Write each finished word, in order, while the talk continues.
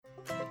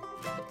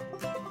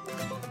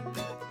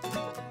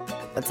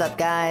What's up,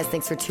 guys?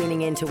 Thanks for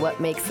tuning in to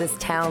What Makes This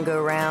Town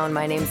Go Round.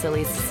 My name's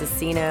Elisa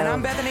Cicino. And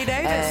I'm Bethany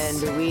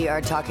Davis. And we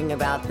are talking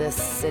about this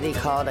city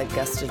called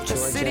Augusta, Georgia. The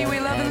city we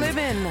love and live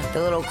in.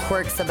 The little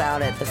quirks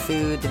about it, the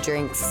food, the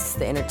drinks,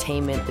 the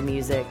entertainment, the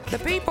music. The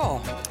people.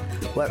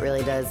 What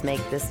really does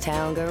make this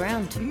town go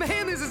round.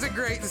 Man, this is a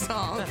great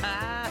song.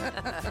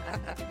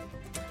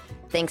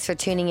 Thanks for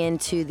tuning in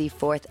to the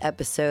 4th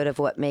episode of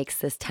What Makes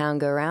This Town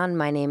Go Round.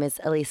 My name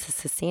is Elisa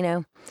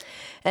Cicino.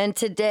 And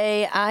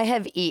today I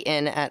have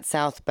eaten at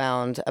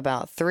Southbound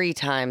about 3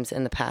 times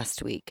in the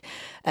past week.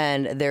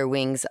 And their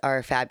wings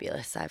are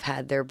fabulous. I've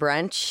had their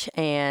brunch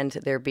and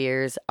their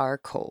beers are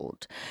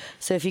cold.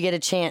 So if you get a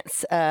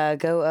chance,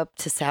 go up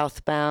to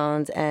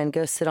Southbound and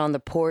go sit on the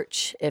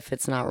porch if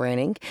it's not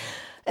raining.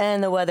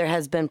 And the weather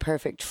has been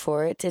perfect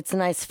for it. It's a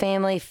nice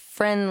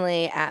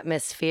family-friendly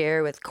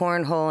atmosphere with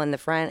cornhole in the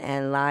front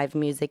and live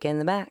music in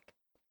the back.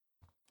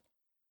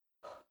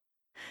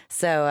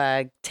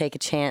 So take a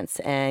chance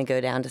and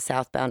go down to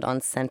Southbound on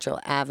Central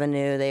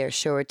Avenue. They are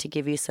sure to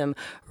give you some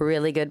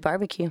really good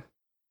barbecue.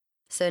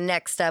 So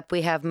next up,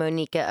 we have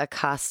Moniqua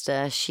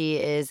Acosta. She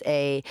is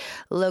a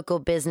local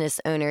business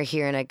owner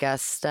here in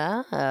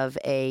Augusta of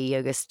a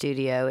yoga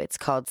studio. It's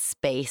called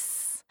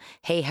Space.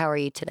 Hey, how are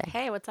you today?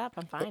 Hey, what's up?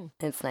 I'm fine.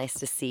 It's nice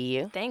to see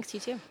you. Thanks, you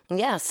too.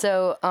 Yeah,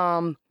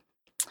 so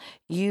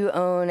you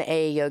own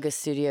a yoga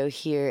studio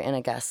here in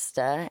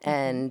Augusta,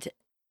 and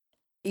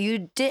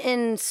you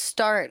didn't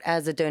start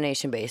as a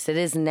donation base. It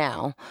is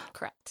now.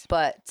 Correct.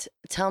 But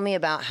tell me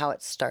about how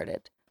it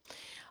started.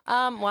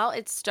 Well,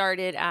 it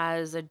started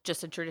as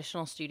just a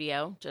traditional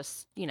studio,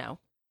 just,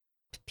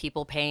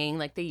 people paying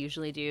like they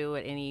usually do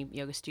at any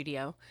yoga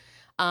studio.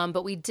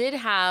 But we did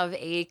have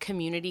a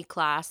community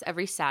class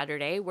every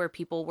Saturday where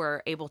people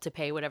were able to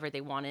pay whatever they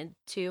wanted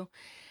to.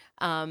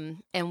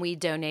 And we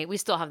donate. We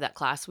still have that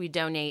class. We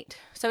donate.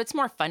 So it's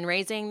more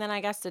fundraising than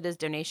I guess it is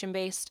donation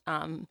based.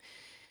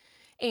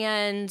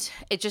 And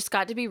it just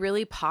got to be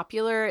really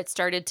popular. It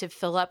started to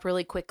fill up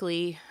really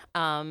quickly.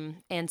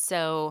 And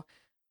so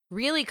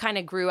really kind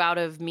of grew out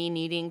of me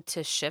needing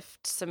to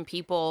shift some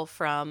people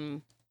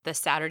from the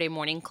Saturday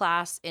morning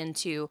class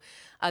into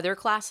other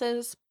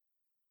classes.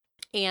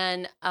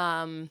 And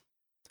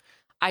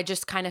I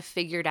just kind of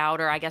figured out,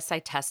 or I guess I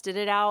tested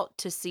it out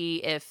to see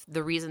if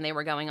the reason they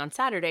were going on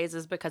Saturdays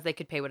is because they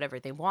could pay whatever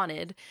they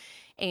wanted,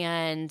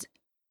 and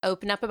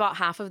opened up about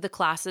half of the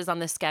classes on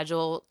the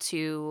schedule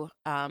to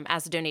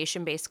as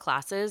donation-based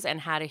classes,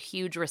 and had a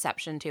huge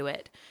reception to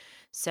it.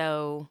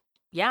 So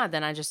yeah,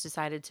 then I just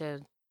decided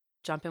to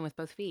jump in with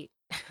both feet.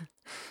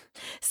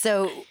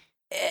 So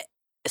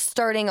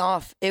starting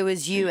off, it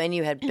was you and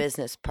you had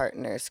business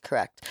partners,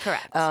 correct?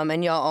 Correct.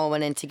 And y'all all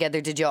went in together.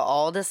 Did y'all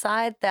all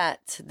decide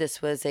that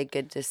this was a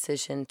good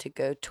decision to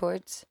go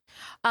towards?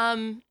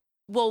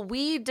 Well,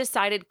 we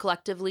decided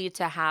collectively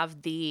to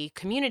have the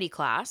community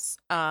class,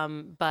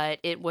 but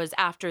it was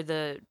after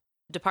the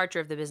departure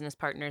of the business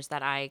partners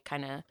that I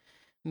kind of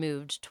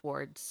moved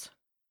towards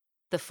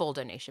the full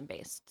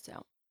donation-based,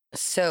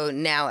 So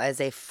now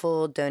as a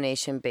full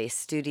donation-based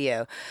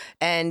studio,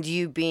 and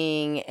you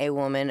being a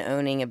woman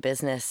owning a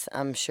business,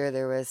 I'm sure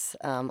there was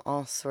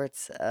all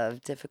sorts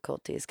of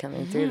difficulties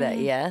coming through that,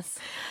 yes?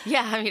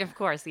 Yeah, I mean, of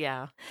course,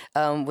 yeah.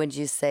 Would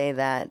you say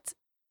that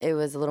it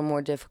was a little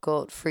more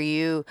difficult for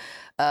you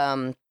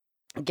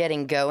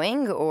getting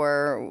going,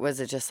 or was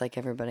it just like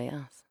everybody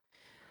else?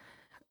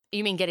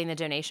 You mean getting the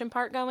donation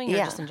part going, or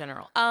Yeah. just in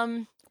general?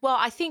 Well,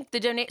 I think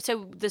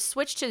so the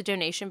switch to the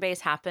donation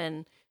base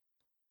happened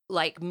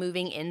like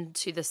moving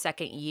into the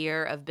second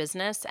year of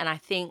business. And I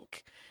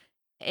think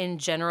in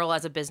general,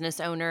 as a business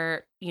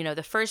owner,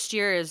 the first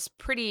year is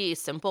pretty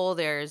simple.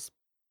 There's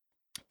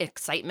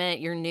excitement,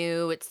 you're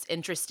new, it's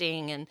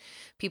interesting, and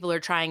people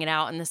are trying it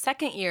out. And the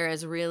second year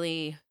is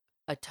really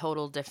a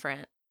total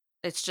different,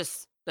 it's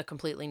just a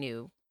completely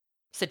new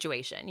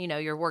situation.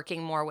 You're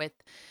working more with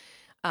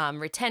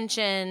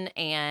retention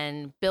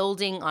and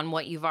building on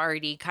what you've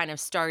already kind of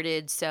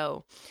started.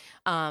 So,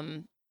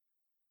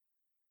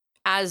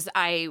 as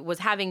I was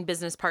having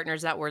business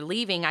partners that were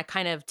leaving, I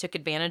kind of took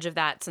advantage of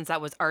that, since that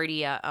was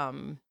already a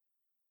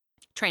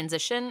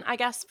transition, I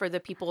guess, for the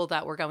people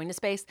that were going to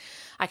Space.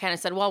 I kind of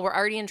said, well, we're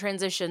already in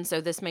transition,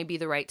 so this may be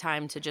the right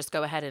time to just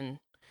go ahead and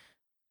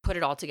put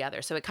it all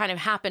together. So it kind of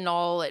happened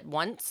all at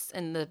once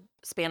in the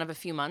span of a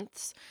few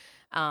months.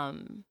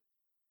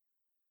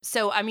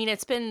 So, I mean,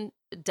 it's been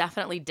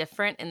definitely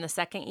different in the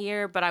second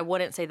year, but I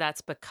wouldn't say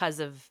that's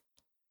because of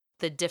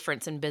the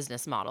difference in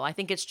business model. I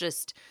think it's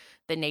just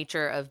the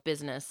nature of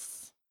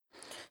business.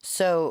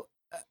 So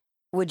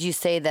would you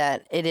say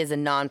that it is a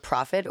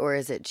nonprofit, or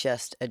is it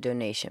just a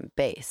donation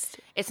based?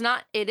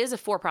 It is a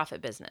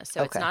for-profit business.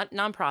 So It's not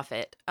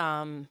nonprofit.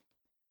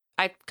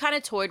 I kind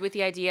of toyed with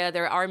the idea.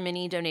 There are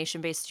many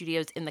donation-based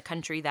studios in the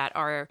country that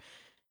are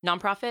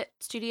nonprofit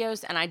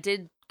studios, and I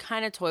did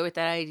kind of toy with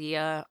that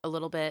idea a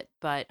little bit,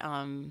 but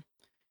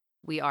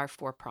we are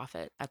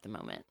for-profit at the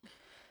moment.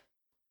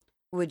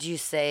 Would you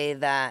say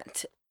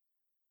that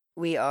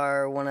we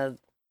are one of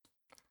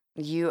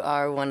You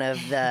are one of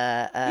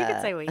the... You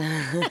could say we.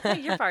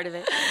 You're part of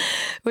it.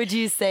 Would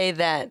you say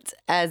that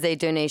as a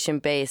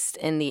donation-based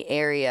in the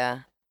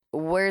area,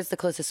 where's the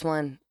closest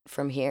one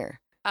from here?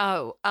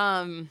 Oh,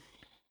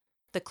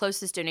 the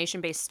closest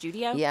donation-based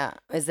studio? Yeah.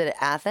 Is it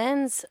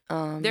Athens?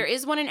 There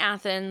is one in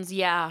Athens,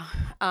 yeah.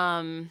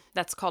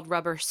 That's called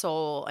Rubber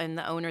Soul, and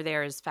the owner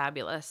there is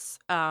fabulous.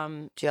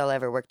 Do y'all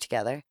ever work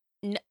together?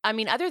 I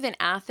mean, other than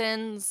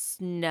Athens,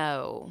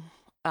 no.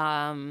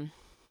 And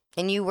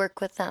you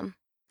work with them?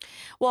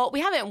 Well,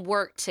 we haven't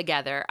worked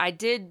together. I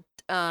did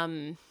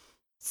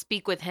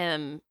speak with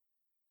him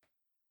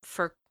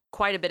for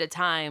quite a bit of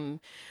time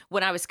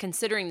when I was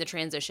considering the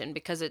transition,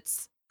 because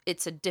it's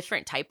a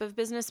different type of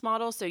business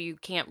model. So you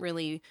can't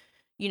really,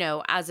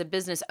 as a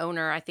business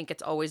owner, I think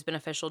it's always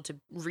beneficial to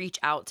reach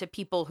out to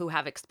people who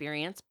have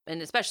experience,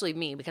 and especially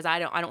me, because I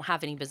don't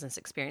have any business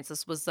experience.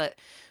 This was the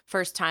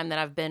first time that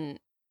I've been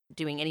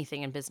doing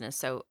anything in business.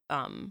 So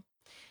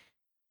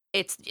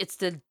it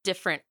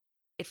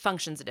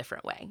functions a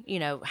different way,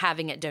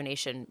 having it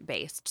donation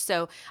based.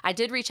 So I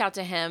did reach out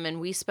to him,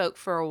 and we spoke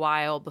for a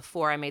while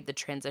before I made the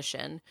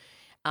transition.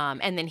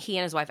 And then he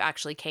and his wife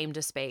actually came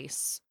to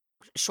Space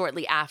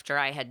shortly after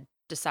I had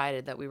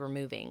decided that we were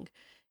moving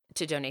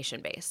to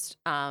donation based.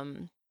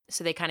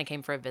 So they kind of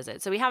came for a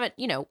visit. So we haven't,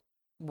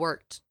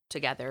 worked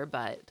together,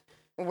 but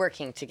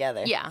working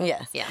together. Yeah.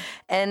 Yes. Yeah.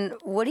 And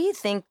what do you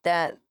think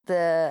that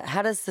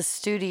how does the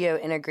studio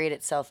integrate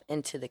itself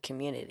into the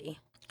community?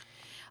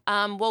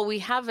 Well, we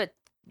have a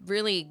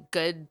really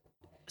good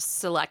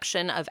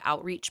selection of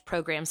outreach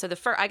programs. So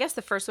I guess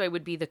the first way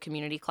would be the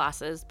community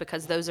classes,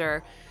 because those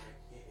are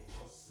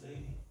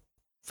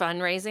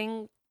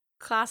fundraising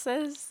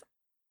classes.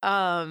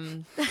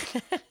 So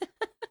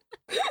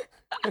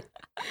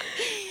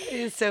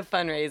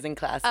fundraising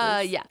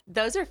classes. Yeah,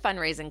 those are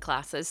fundraising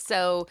classes.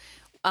 So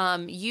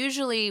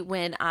usually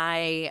when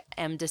I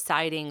am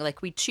deciding,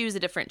 like, we choose a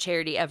different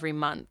charity every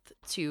month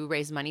to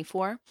raise money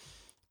for.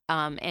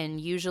 And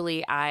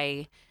usually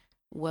I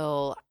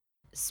will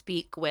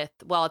speak with,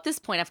 at this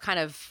point I've kind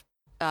of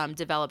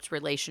developed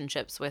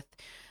relationships with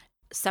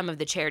some of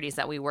the charities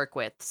that we work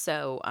with.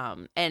 So,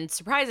 and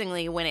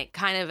surprisingly, when it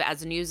kind of,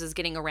 as news is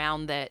getting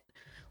around that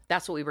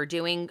that's what we were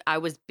doing, I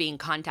was being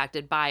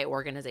contacted by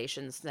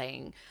organizations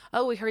saying,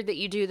 oh, we heard that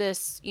you do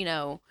this,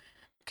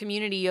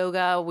 community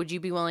yoga. Would you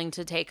be willing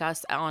to take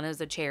us on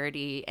as a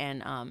charity?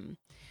 And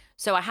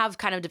so I have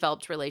kind of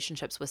developed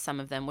relationships with some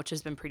of them, which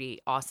has been pretty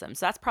awesome.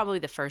 So that's probably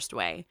the first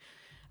way.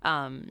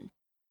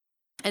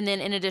 And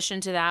then in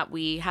addition to that,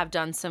 we have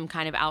done some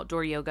kind of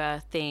outdoor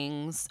yoga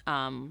things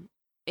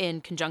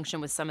in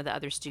conjunction with some of the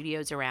other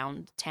studios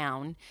around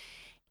town.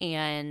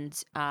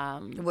 And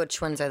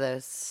which ones are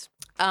those?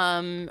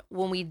 When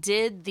we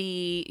did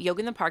the Yoga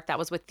in the Park, that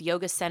was with the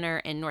Yoga Center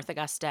in North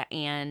Augusta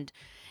and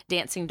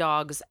Dancing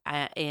Dogs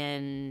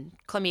in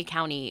Columbia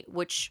County,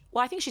 which,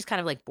 I think she's kind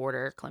of like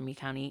border Columbia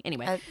County.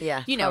 Anyway,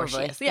 yeah, you know probably.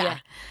 where she is. Yeah.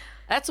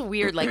 That's a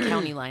weird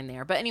county line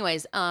there. But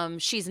anyways,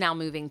 she's now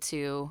moving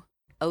to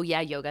Oh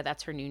Yeah Yoga.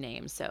 That's her new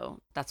name. So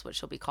that's what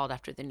she'll be called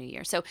after the new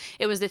year. So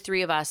it was the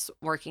three of us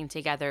working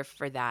together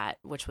for that,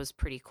 which was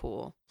pretty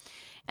cool.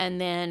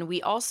 And then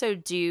we also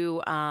do,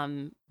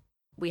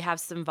 we have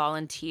some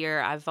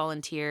I've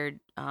volunteered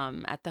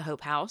at the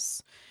Hope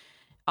House,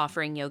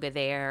 offering yoga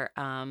there.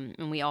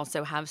 And we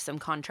also have some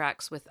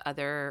contracts with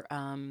other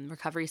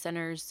recovery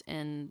centers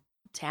in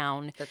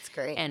town. That's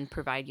great. And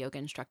provide yoga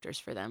instructors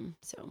for them.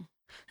 So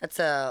that's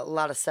a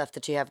lot of stuff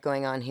that you have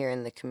going on here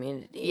in the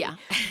community. Yeah.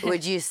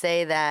 Would you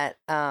say that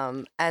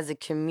as a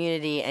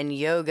community and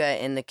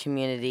yoga in the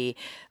community,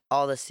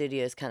 all the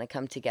studios kind of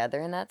come together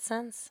in that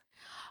sense?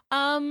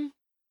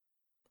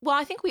 Well,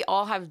 I think we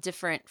all have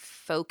different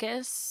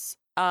focus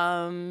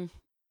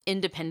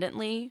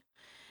independently.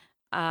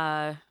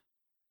 So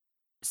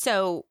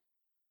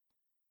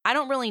I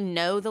don't really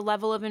know the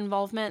level of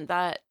involvement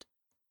that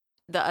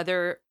the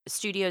other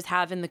studios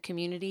have in the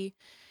community.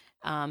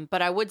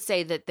 But I would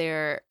say that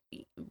they're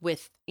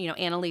with,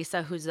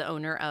 Annalisa, who's the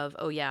owner of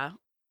Oh Yeah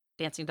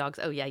Dancing Dogs,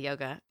 Oh Yeah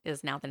Yoga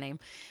is now the name.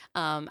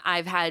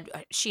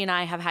 She and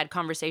I have had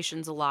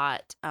conversations a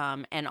lot.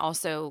 And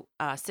also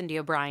Cindy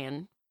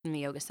O'Brien in the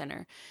Yoga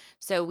Center.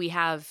 So we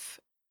have,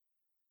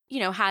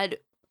 had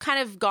kind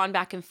of gone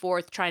back and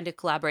forth trying to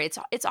collaborate.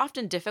 It's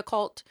often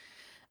difficult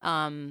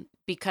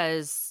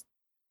because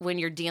when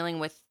you're dealing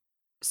with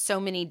so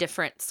many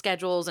different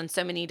schedules and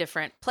so many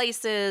different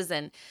places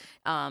and,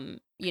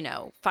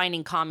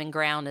 finding common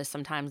ground is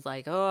sometimes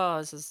like, oh,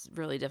 this is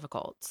really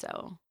difficult.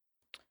 So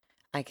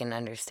I can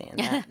understand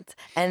that.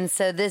 And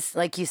so this,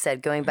 like you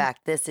said, going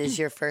back, this is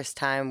your first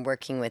time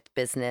working with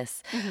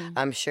business. Mm-hmm.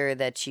 I'm sure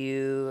that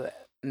you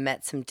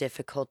met some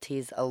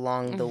difficulties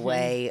along the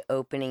way,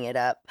 opening it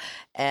up.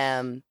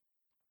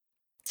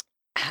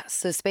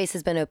 So Space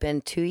has been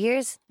open 2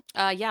 years?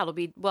 Yeah, it'll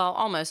be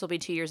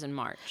 2 years in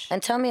March.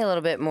 And tell me a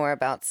little bit more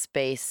about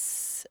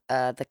Space,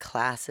 the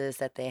classes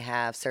that they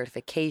have,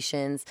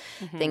 certifications,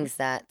 things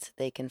that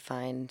they can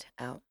find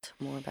out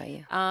more about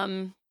you.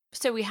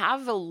 So we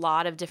have a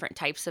lot of different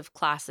types of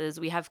classes.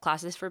 We have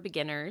classes for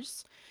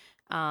beginners.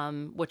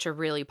 which are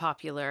really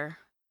popular.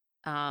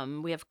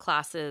 We have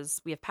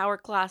classes, we have power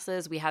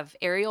classes, we have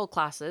aerial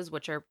classes,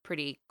 which are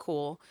pretty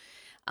cool.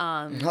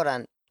 Hold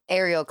on.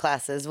 Aerial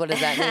classes. What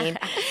does that mean?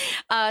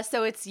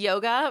 So it's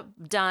yoga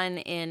done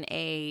in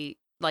a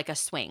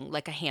swing,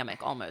 like a hammock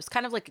almost,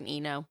 kind of like an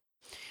Eno.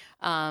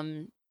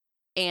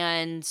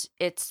 And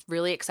it's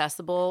really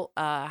accessible.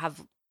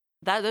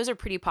 Those are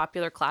pretty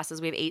popular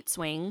classes. We have 8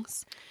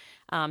 swings.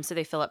 So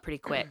they fill up pretty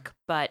quick.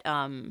 But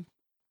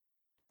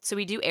so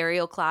we do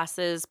aerial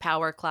classes,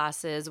 power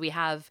classes. We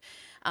have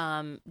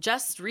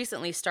just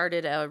recently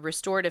started a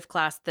restorative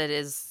class that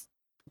is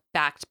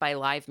backed by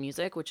live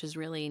music, which is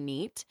really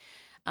neat.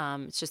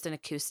 It's just an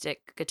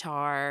acoustic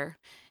guitar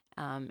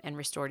and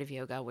restorative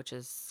yoga, which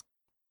is,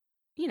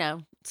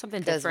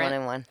 something Goes different. 1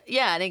 and 1.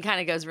 Yeah, and it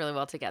kind of goes really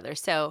well together.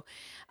 So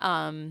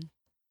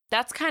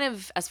that's kind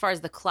of as far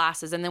as the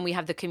classes. And then we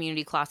have the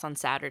community class on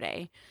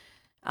Saturday.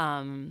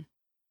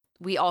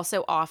 We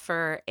also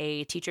offer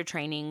a teacher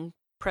training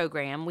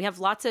program. We have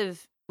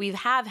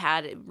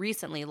had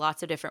recently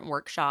lots of different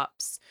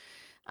workshops,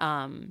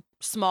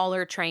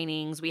 smaller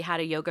trainings. We had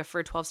a yoga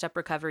for 12-step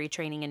recovery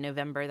training in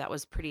November. That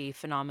was pretty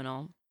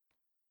phenomenal.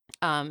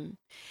 And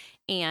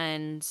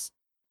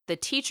the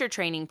teacher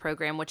training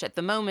program, which at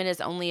the moment is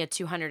only a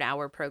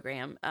 200-hour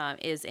program,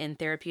 is in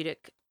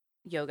therapeutic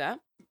yoga.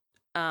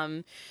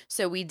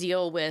 So we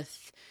deal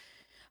with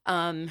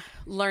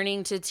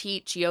learning to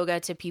teach yoga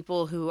to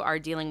people who are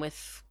dealing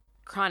with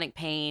chronic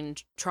pain,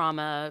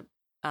 trauma,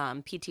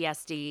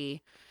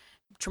 PTSD,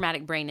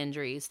 traumatic brain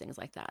injuries, things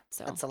like that.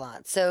 So that's a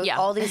lot. So yeah.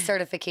 All these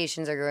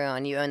certifications are going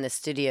on. You own the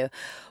studio.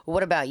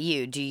 What about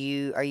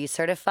you? Are you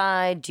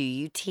certified? Do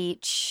you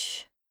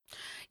teach?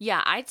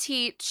 Yeah, I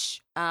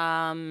teach.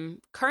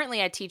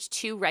 Currently, I teach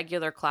 2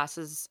 regular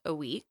classes a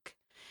week.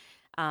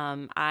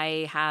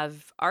 I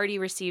have already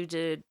received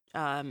a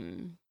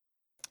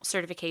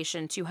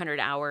certification, 200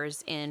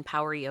 hours in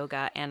power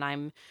yoga,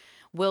 and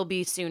will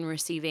be soon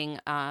receiving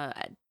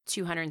a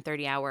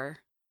 230-hour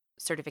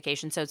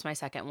certification. So it's my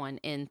second one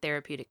in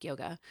therapeutic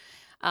yoga.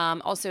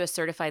 Also a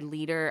certified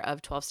leader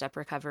of 12-step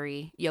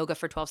recovery, yoga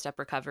for 12-step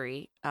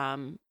recovery.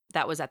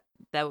 That was at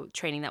the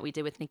training that we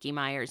did with Nikki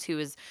Myers, who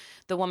is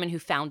the woman who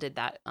founded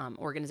that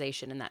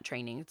organization and that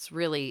training. It's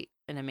really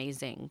an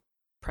amazing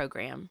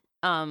program.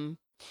 And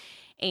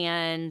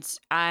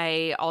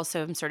I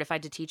also am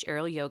certified to teach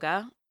aerial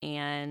yoga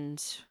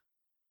and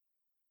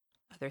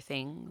other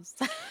things.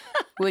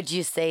 Would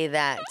you say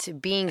that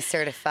being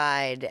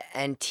certified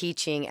and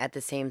teaching at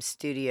the same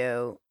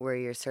studio where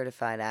you're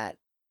certified at,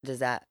 does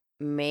that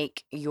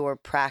make your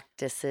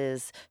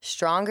practices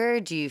stronger?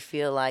 Do you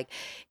feel like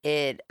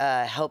it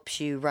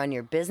helps you run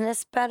your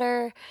business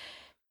better?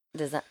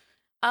 Does that?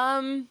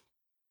 Well,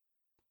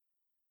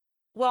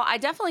 I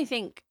definitely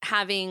think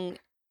in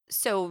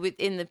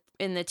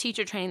the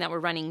teacher training that we're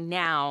running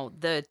now,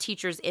 the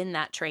teachers in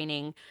that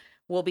training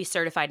will be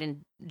certified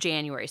in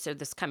January, so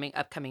this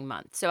upcoming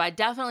month. So I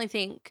definitely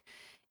think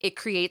it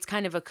creates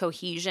kind of a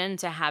cohesion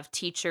to have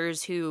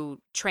teachers who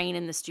train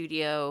in the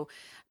studio.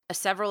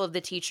 Several of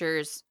the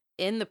teachers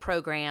in the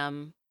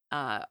program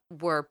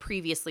were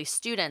previously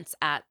students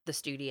at the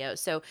studio.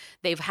 So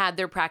they've had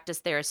their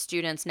practice there as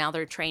students. Now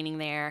they're training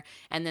there,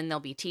 and then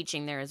they'll be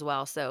teaching there as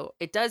well. So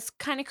it does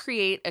kind of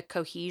create a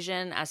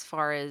cohesion as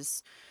far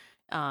as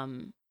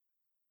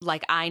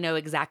I know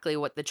exactly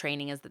what the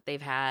training is that they've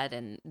had,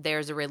 and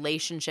there's a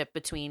relationship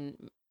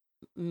between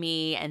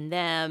me and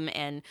them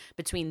and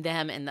between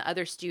them and the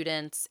other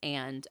students.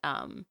 And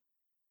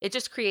it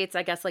just creates,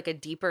 I guess, like a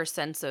deeper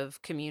sense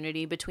of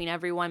community between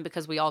everyone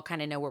because we all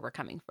kind of know where we're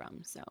coming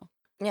from. So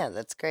yeah,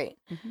 that's great.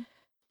 Mm-hmm.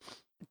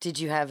 Did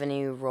you have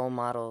any role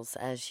models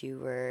as you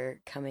were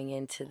coming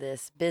into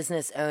this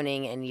business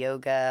owning and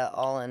yoga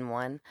all in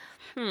one?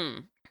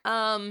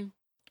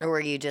 Or were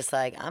you just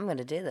like, I'm going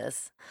to do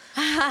this?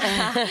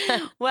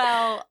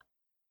 Well,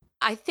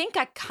 I think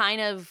I kind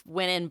of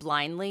went in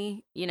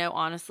blindly.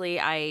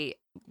 Honestly,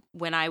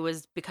 when I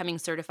was becoming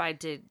certified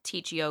to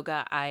teach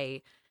yoga,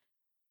 I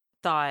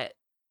thought,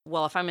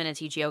 well, if I'm going to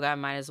teach yoga, I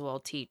might as well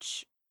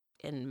teach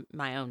in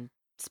my own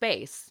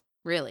space,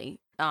 really.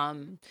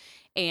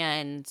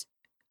 And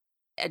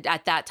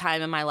at that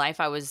time in my life,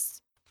 I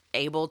was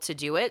able to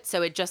do it.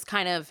 So it just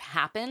kind of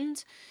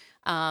happened.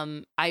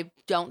 I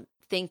don't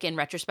think in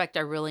retrospect,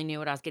 I really knew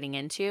what I was getting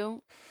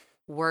into.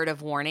 Word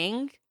of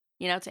warning,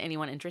 to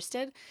anyone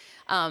interested.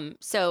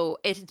 So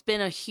it's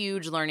been a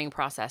huge learning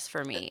process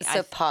for me.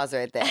 So pause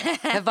right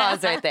there.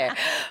 Pause right there.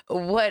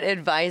 What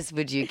advice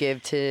would you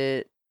give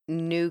to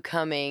new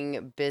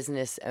coming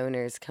business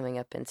owners coming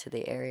up into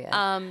the area?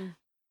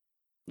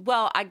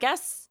 Well, I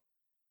guess,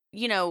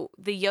 the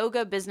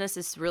yoga business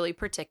is really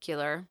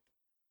particular.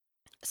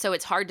 So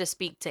it's hard to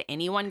speak to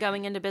anyone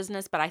going into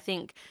business, but I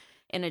think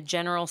in a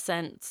general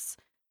sense,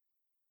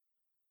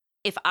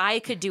 if I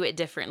could do it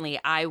differently,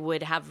 I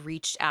would have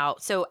reached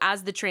out. So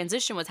as the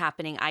transition was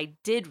happening, I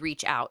did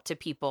reach out to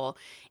people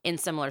in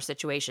similar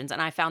situations,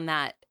 and I found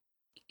that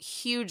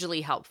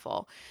hugely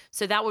helpful.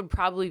 So that would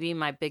probably be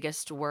my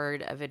biggest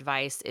word of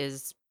advice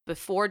is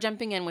before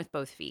jumping in with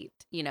both feet.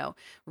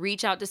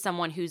 Reach out to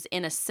someone who's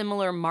in a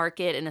similar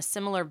market, in a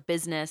similar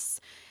business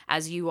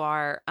as you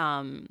are,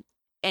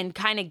 and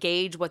kind of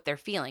gauge what they're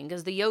feeling,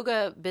 because the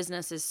yoga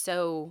business is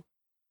so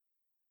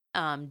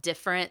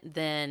different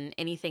than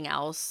anything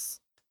else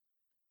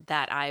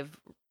that I've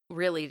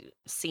really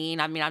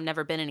seen. I mean, I've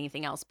never been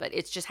anything else, but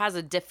it just has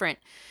a different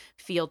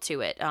feel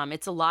to it.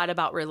 It's a lot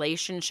about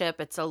relationship.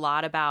 It's a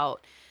lot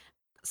about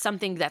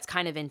something that's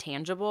kind of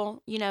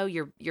intangible.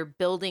 You're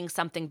building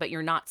something, but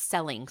you're not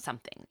selling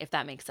something, if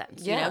that makes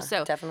sense. Yeah,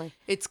 so definitely.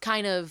 it's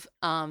kind of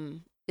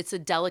it's a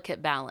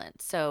delicate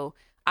balance. So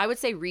I would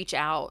say reach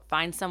out,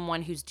 find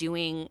someone who's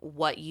doing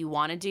what you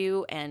want to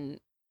do, and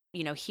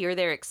hear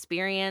their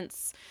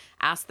experience,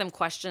 ask them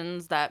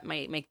questions that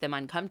might make them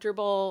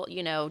uncomfortable,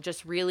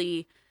 just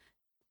really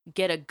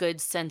get a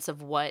good sense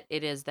of what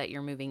it is that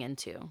you're moving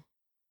into.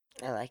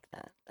 I like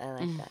that.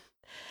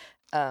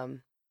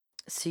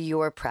 So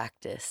your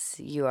practice,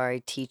 you are a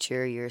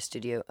teacher, you're a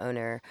studio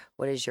owner.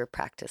 What is your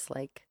practice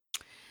like?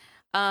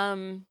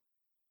 Some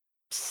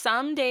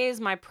days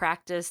my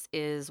practice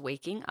is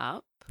waking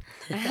up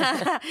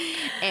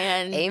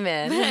and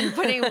Amen. and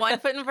putting one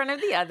foot in front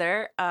of the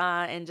other,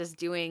 and just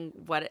doing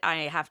what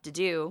I have to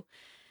do.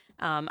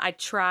 I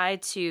try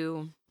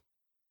to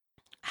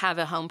have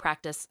a home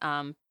practice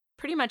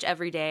pretty much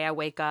every day. I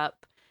wake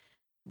up.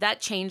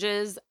 That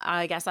changes,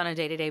 I guess, on a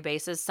day-to-day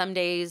basis. Some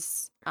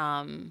days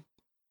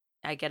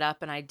I get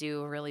up and I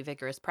do a really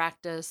vigorous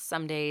practice.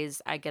 Some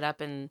days I get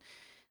up and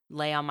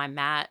lay on my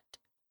mat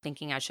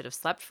thinking I should have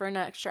slept for an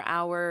extra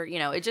hour.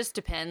 It just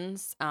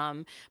depends.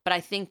 But I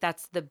think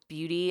that's the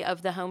beauty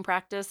of the home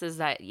practice, is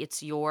that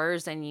it's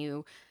yours and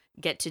you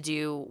get to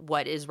do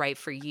what is right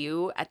for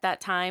you at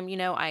that time.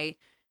 I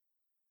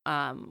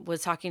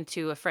was talking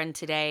to a friend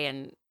today,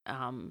 and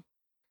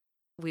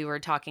we were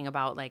talking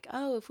about like,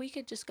 oh, if we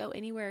could just go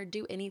anywhere or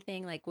do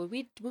anything, like, would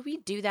we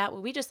do that?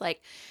 Would we just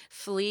like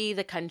flee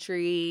the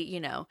country,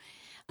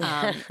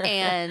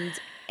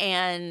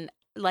 and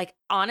like,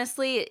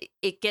 honestly,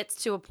 it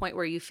gets to a point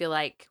where you feel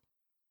like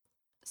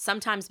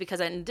sometimes, because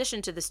in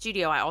addition to the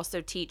studio, I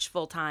also teach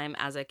full time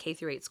as a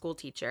K-8 school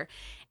teacher,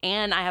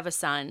 and I have a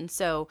son.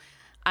 So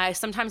I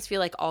sometimes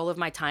feel like all of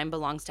my time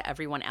belongs to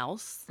everyone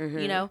else,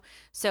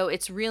 So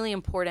it's really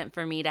important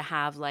for me to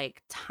have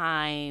like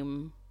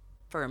time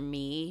for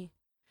me.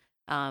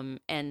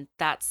 And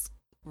that's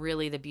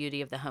really the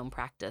beauty of the home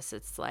practice.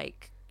 It's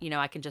like,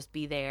 I can just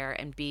be there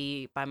and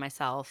be by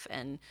myself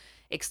and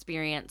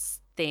experience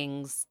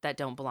things that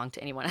don't belong to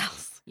anyone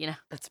else,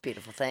 That's a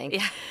beautiful thing.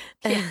 Yeah,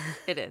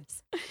 it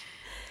is.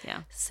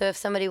 Yeah. So if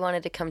somebody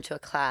wanted to come to a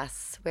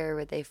class, where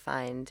would they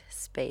find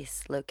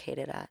space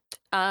located at?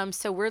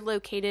 So we're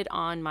located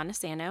on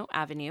Montesano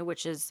Avenue,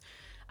 which is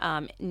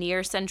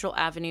near Central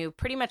Avenue,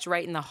 pretty much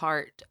right in the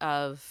heart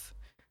of,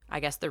 I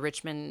guess, the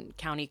Richmond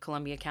County,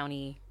 Columbia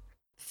County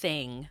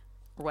thing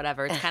or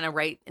whatever. It's kind of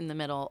right in the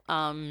middle.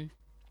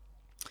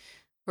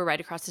 We're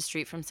right across the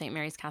street from St.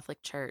 Mary's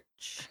Catholic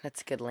Church.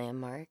 That's a good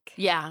landmark.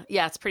 Yeah,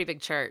 it's a pretty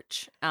big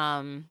church.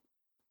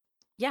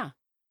 Yeah.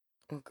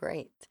 Well,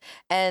 great.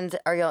 And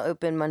are y'all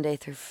open Monday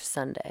through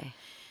Sunday?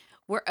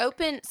 We're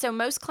open. So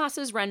most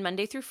classes run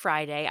Monday through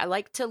Friday. I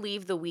like to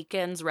leave the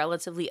weekends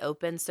relatively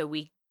open so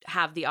we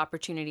have the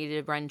opportunity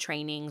to run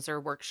trainings or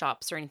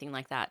workshops or anything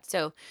like that.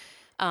 So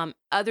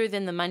other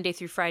than the Monday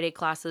through Friday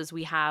classes,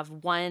 we have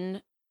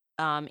one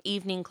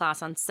evening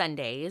class on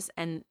Sundays,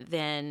 and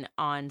then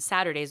on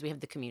Saturdays we have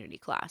the community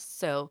class.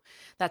 So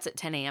that's at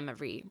 10 a.m.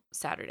 every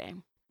Saturday.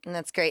 And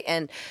that's great.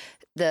 And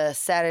the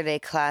Saturday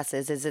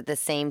classes, is it the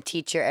same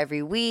teacher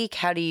every week?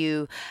 How do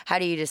you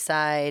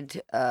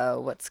decide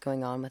what's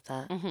going on with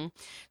that? Mm-hmm.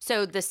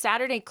 So the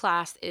Saturday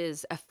class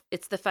it's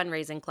the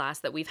fundraising class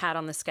that we've had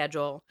on the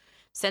schedule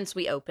since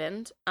we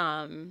opened,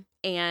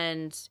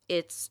 and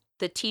it's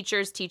the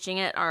teachers teaching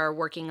it are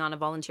working on a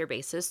volunteer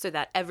basis so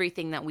that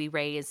everything that we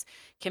raise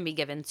can be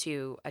given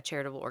to a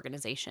charitable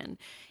organization.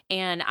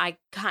 And I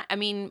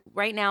mean,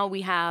 right now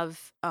we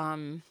have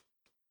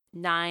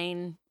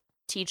 9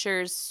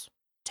 teachers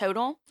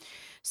total.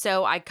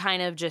 So I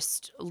kind of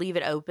just leave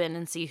it open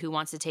and see who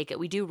wants to take it.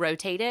 We do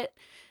rotate it.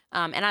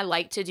 And I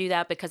like to do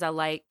that because I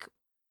like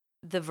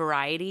the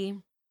variety.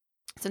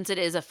 Since it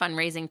is a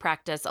fundraising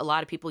practice, a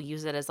lot of people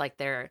use it as like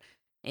their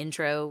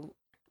intro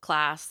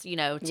class, to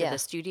the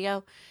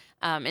studio.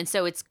 And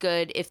so it's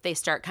good if they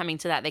start coming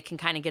to that, they can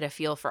kind of get a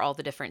feel for all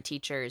the different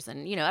teachers,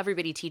 and,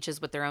 everybody teaches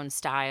with their own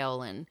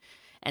style.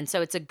 And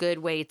so it's a good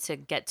way to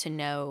get to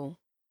know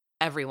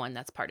everyone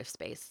that's part of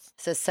Space.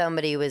 So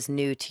somebody who is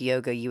new to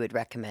yoga, you would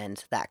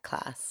recommend that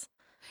class?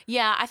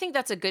 Yeah, I think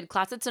that's a good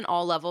class. It's an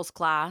all levels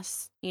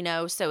class,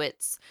 so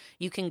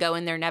you can go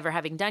in there never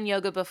having done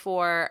yoga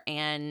before,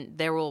 and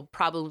there will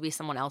probably be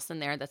someone else in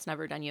there that's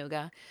never done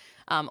yoga.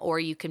 Or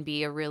you can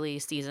be a really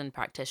seasoned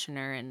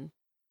practitioner and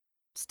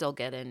still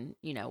get in,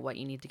 what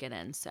you need to get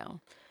in.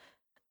 So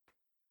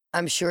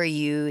I'm sure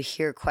you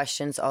hear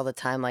questions all the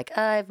time like,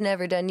 I've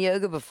never done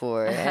yoga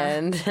before,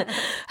 and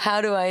how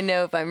do I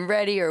know if I'm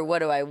ready, or what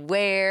do I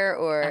wear?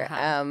 Or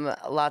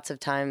lots of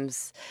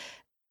times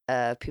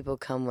people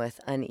come with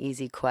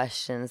uneasy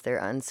questions.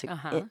 They're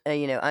Uh-huh.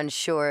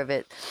 unsure of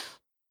it.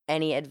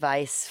 Any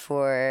advice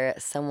for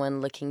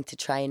someone looking to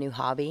try a new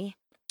hobby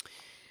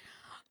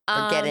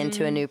or get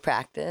into a new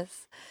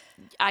practice?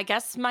 I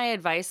guess my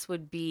advice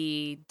would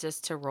be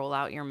just to roll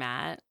out your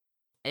mat.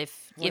 What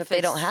if they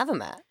don't have a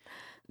mat?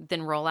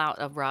 Then roll out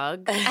a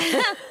rug.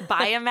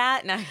 Buy a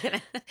mat. No, I'm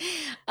kidding.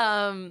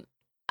 I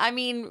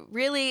mean,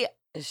 really,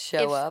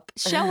 Show up.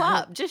 Show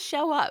up. Just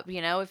show up.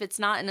 If it's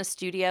not in a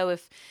studio,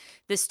 if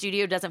the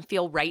studio doesn't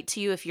feel right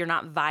to you, if you're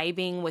not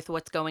vibing with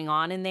what's going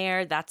on in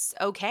there, that's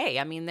okay.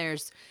 I mean,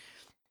 there's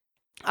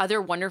other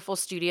wonderful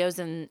studios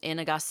in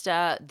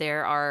Augusta.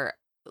 There are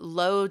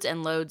loads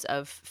and loads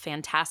of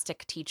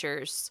fantastic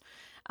teachers,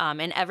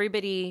 and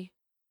everybody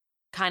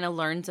kind of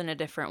learns in a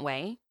different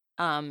way.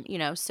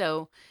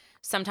 So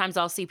sometimes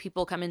I'll see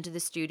people come into the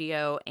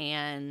studio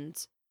and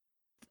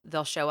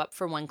they'll show up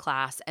for one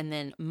class and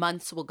then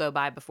months will go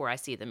by before I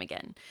see them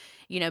again,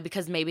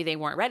 because maybe they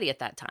weren't ready at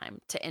that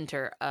time to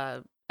enter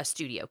a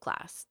studio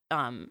class.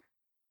 And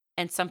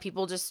some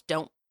people just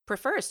don't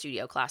prefer a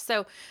studio class.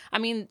 So, I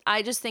mean,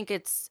 I think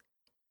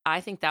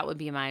that would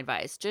be my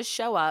advice. Just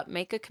show up,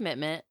 make a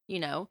commitment,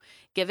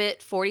 give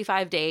it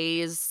 45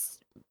 days,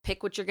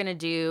 pick what you're going to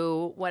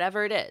do,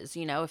 whatever it is,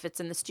 if it's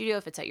in the studio,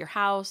 if it's at your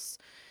house,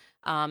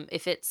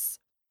 if it's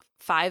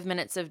 5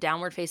 minutes of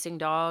downward facing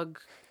dog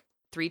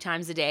 3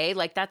 times a day,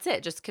 like that's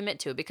it. Just commit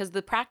to it, because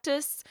the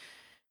practice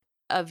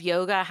of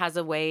yoga has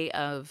a way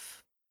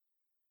of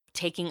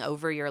taking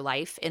over your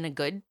life in a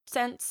good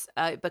sense.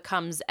 It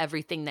becomes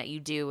everything that you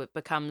do. It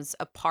becomes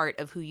a part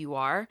of who you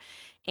are.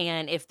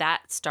 And if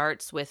that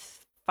starts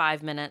with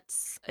 5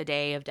 minutes a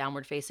day of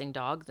downward facing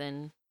dog,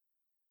 then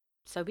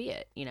so be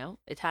it.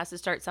 It has to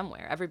start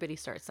somewhere. Everybody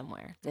starts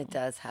somewhere. It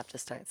does have to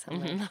start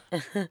somewhere.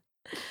 Mm-hmm.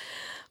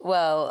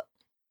 Well,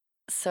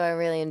 so I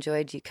really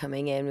enjoyed you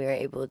coming in. We were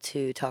able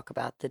to talk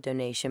about the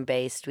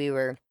donation-based. We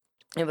were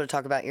able to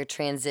talk about your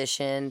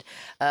transition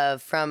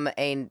from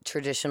a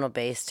traditional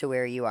base to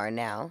where you are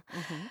now.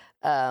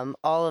 Mm-hmm.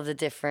 All of the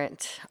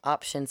different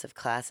options of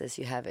classes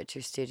you have at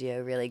your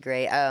studio, really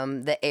great.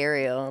 The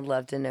aerial, I'd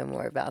love to know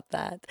more about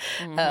that.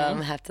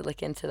 Mm-hmm. Have to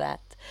look into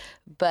that.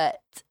 But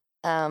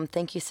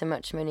thank you so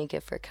much,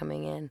 Moniqua, for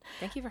coming in.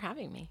 Thank you for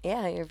having me.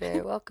 Yeah, you're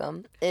very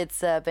welcome.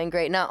 It's been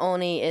great. Not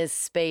only is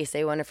Space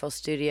a wonderful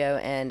studio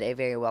and a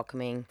very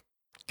welcoming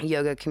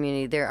yoga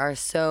community, there are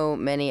so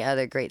many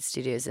other great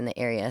studios in the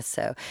area.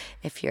 So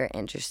if you're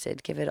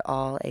interested, give it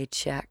all a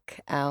check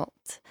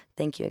out.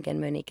 Thank you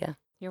again, Moniqua.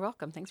 You're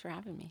welcome. Thanks for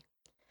having me.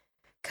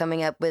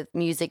 Coming up with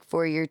music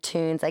for your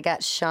tunes, I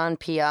got Sean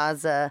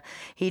Piazza.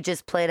 He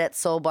just played at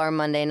Soul Bar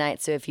Monday night,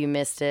 so if you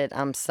missed it,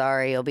 I'm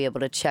sorry. You'll be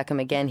able to check him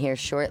again here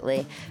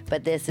shortly.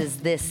 But this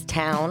is This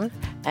Town,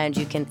 and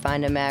you can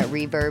find him at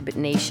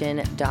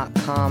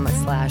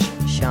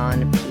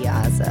reverbnation.com/Sean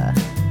Piazza.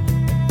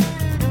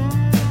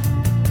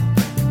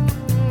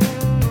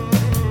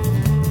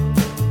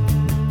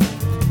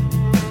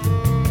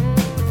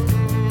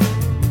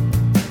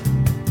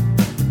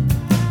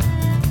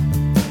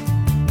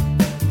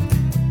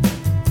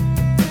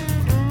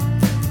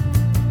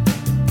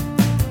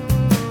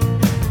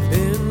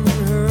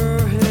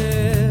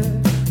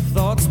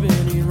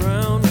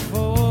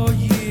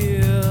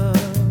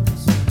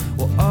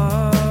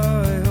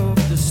 I hope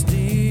to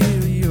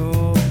steal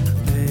your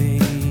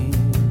pain.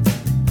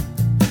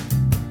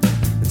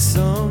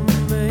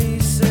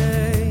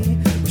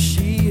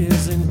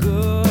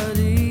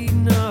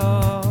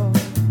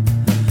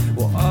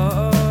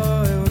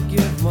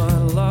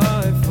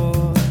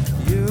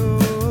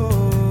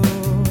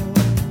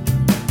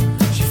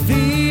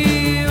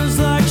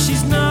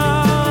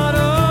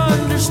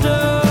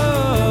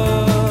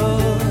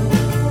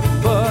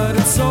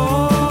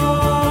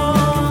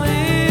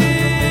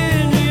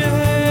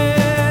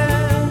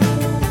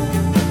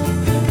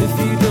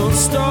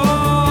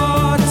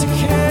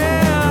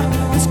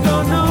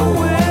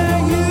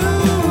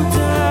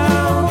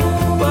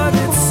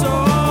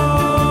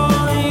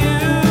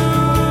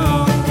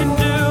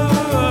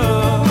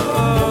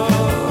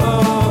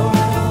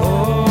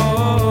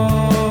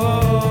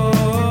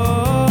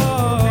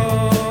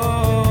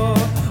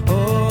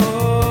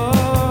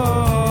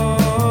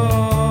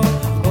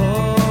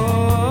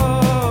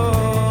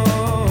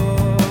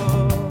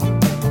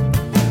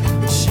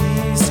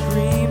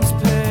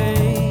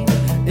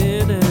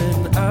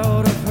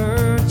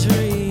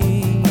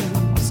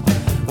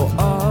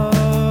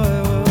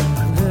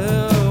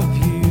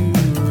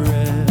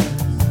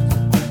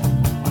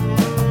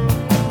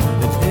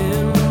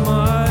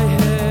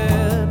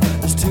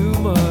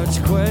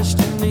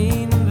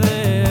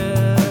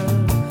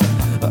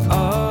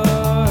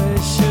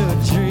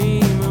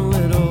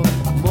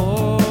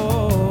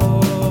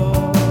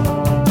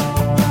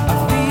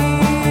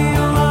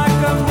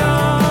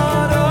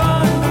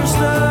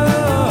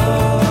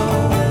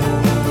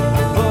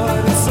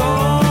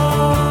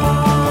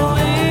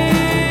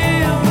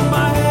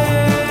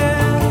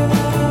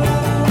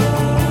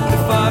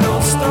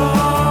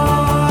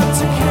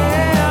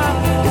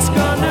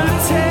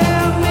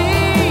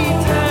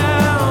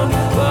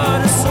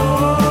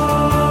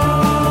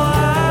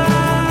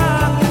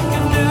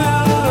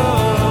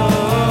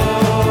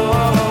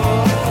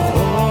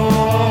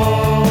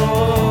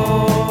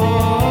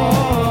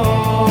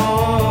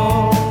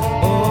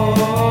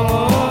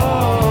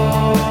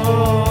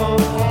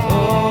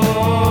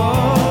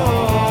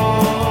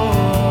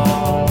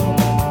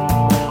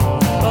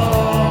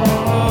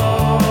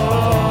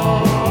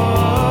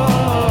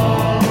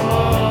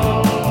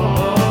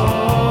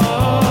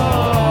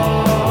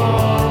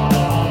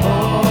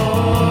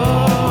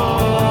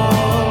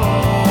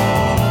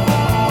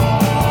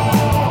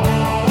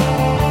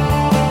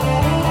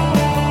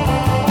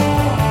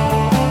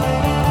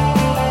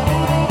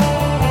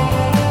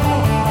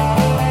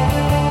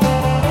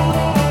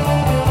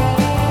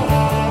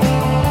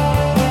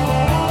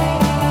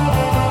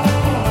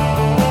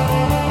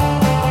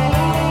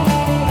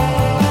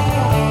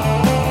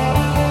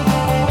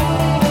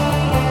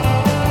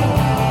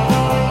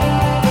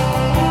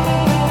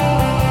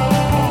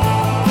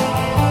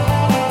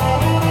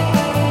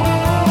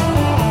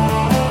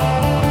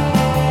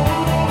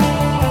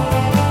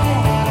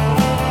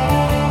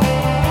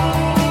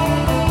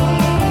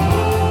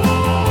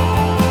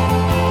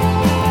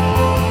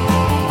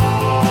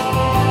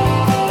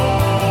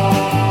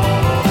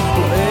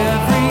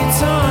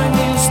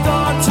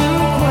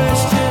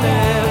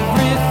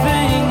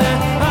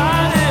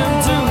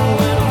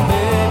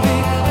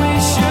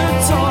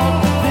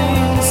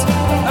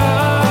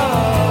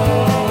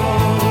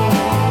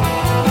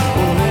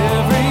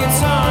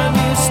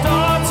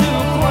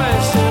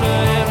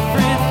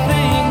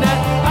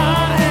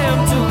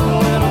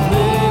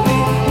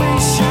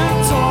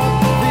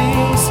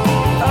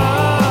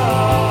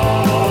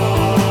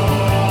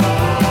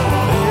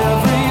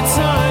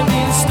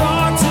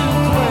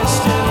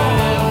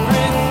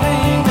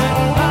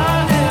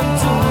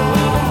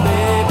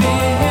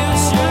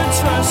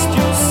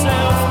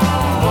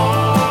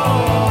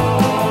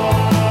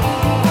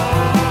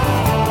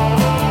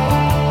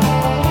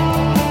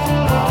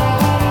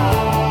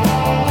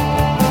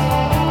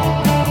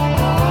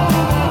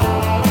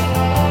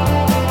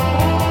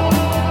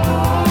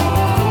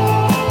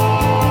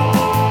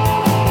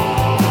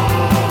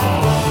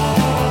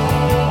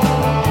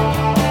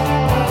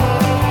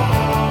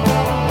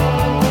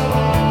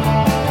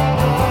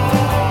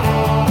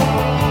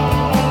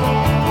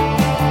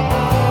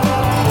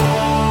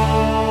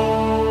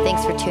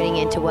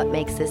 to What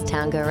Makes This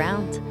Town Go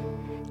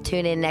Round.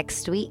 Tune in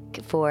next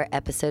week for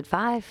episode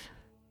 5.